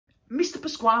Mr.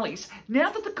 Pasquales, now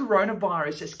that the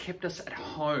coronavirus has kept us at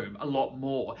home a lot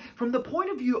more, from the point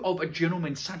of view of a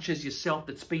gentleman such as yourself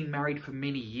that's been married for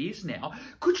many years now,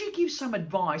 could you give some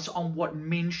advice on what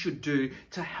men should do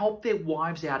to help their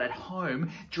wives out at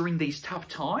home during these tough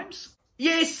times?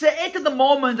 Yes, at the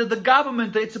moment, the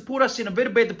government it's put us in a very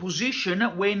bad position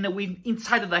when we're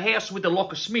inside of the house with the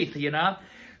locksmith, you know.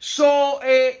 So,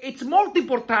 it's more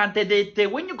important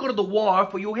that when you go to the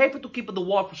wife, you have to keep the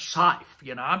wife safe,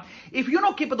 you know. If you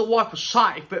don't keep the wife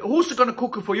safe, who's going to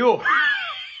cook for you?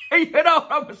 You know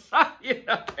what I'm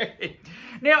saying?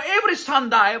 Now, every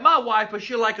Sunday, my wife,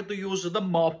 she likes to use the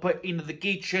mop in the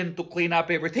kitchen to clean up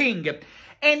everything.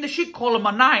 And she called my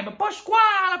name,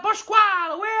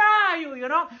 Pasquale, where are you, you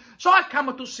know? So I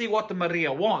come to see what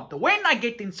Maria wants. When I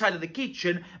get inside of the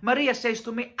kitchen, Maria says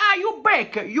to me, are you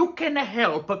back? You can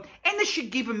help. And she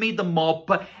give me the mop.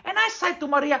 And I say to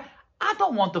Maria, I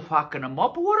don't want to fucking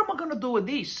mop. What am I going to do with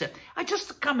this? I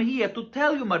just come here to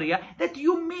tell you, Maria, that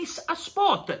you miss a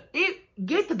spot.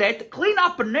 Get that, clean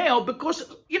up now, because,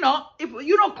 you know, if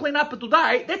you don't clean up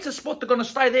today, that's a spot that's going to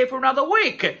stay there for another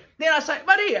week. Then I say,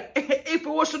 Maria, if it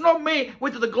was not me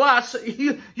with the glass,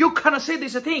 you can't see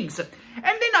these things. And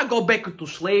then I go back to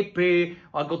sleep,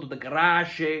 I go to the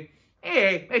garage.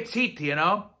 Hey, that's it, you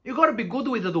know. You got to be good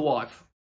with the wife.